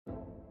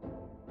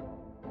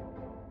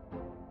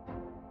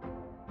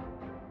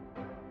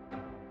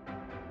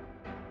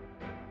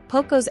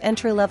POCO's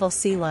entry-level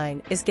C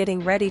line is getting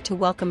ready to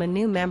welcome a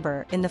new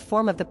member in the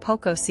form of the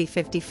POCO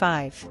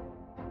C55.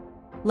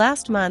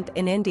 Last month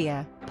in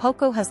India,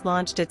 POCO has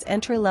launched its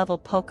entry-level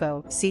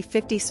POCO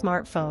C50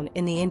 smartphone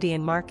in the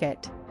Indian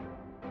market.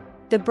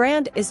 The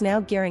brand is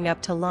now gearing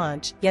up to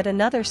launch yet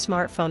another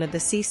smartphone of the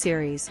C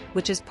series,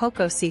 which is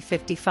POCO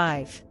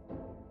C55.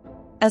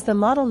 As the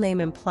model name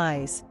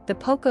implies, the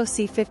POCO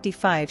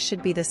C55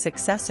 should be the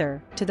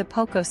successor to the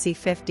POCO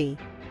C50.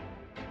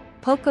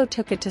 POCO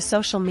took it to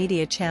social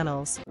media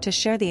channels to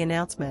share the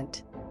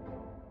announcement.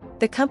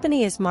 The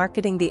company is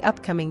marketing the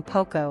upcoming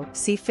POCO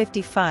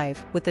C55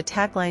 with the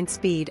tagline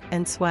 "Speed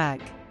and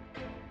Swag."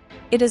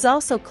 It is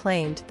also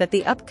claimed that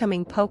the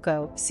upcoming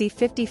POCO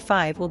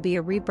C55 will be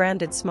a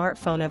rebranded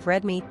smartphone of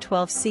Redmi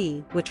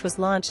 12C, which was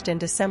launched in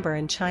December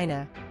in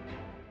China.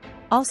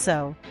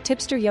 Also,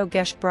 tipster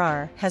Yogesh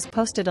Brar has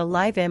posted a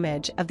live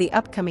image of the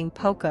upcoming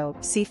POCO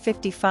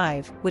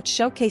C55, which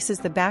showcases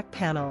the back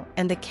panel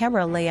and the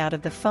camera layout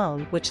of the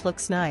phone, which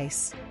looks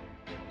nice.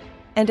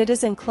 And it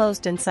is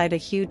enclosed inside a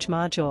huge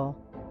module.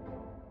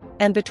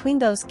 And between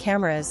those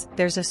cameras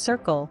there's a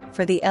circle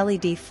for the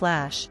LED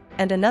flash,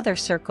 and another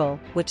circle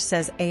which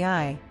says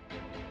AI.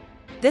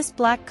 This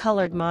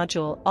black-colored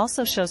module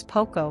also shows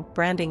POCO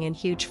branding in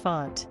huge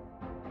font.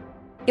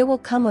 It will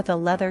come with a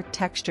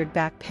leather-textured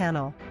back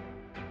panel.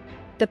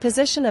 The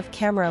position of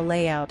camera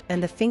layout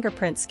and the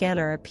fingerprint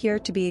scanner appear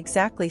to be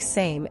exactly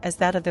same as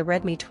that of the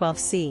Redmi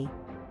 12C.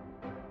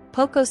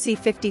 POCO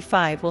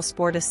C55 will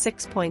sport a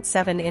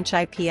 6.7-inch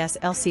IPS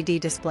LCD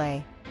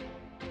display.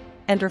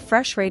 And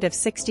refresh rate of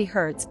 60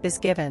 Hz is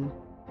given.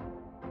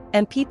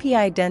 And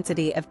PPI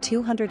density of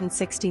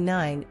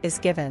 269 is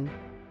given.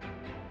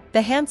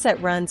 The handset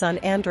runs on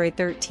Android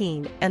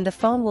 13 and the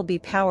phone will be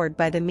powered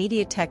by the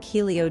MediaTek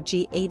Helio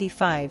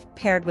G85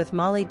 paired with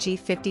Mali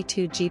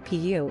G52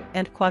 GPU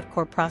and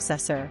quad-core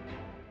processor.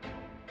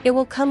 It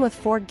will come with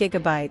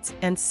 4GB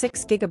and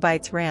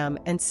 6GB RAM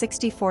and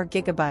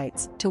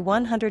 64GB to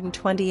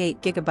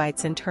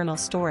 128GB internal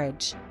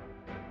storage.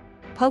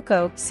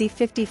 POCO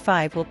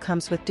C55 will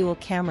comes with dual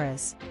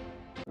cameras.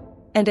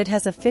 And it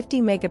has a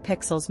 50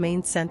 megapixels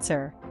main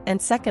sensor,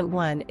 and second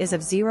one is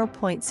of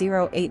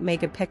 0.08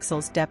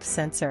 megapixels depth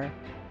sensor.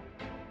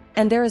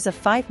 And there is a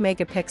 5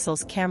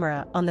 megapixels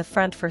camera on the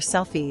front for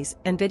selfies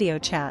and video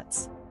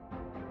chats.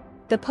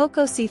 The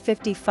POCO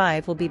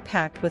C55 will be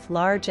packed with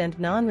large and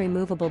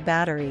non-removable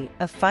battery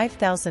of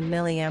 5000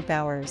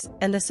 mAh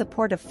and the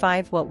support of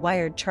 5-watt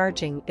wired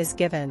charging is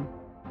given.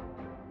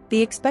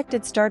 The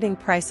expected starting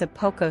price of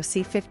POCO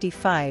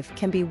C55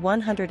 can be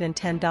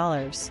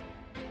 $110.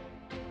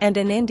 And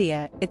in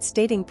India, its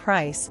stating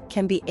price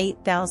can be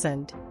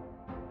 8,000.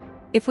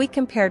 If we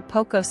compared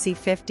POCO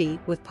C50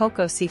 with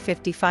POCO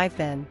C55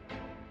 then,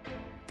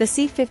 the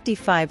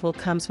C55 will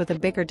comes with a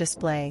bigger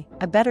display,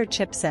 a better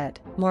chipset,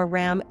 more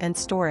RAM and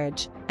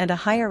storage, and a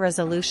higher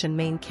resolution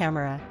main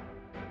camera.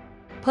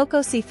 POCO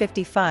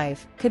C55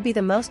 could be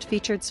the most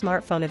featured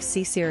smartphone of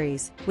C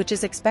series, which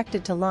is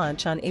expected to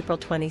launch on April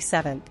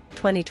 27,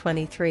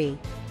 2023.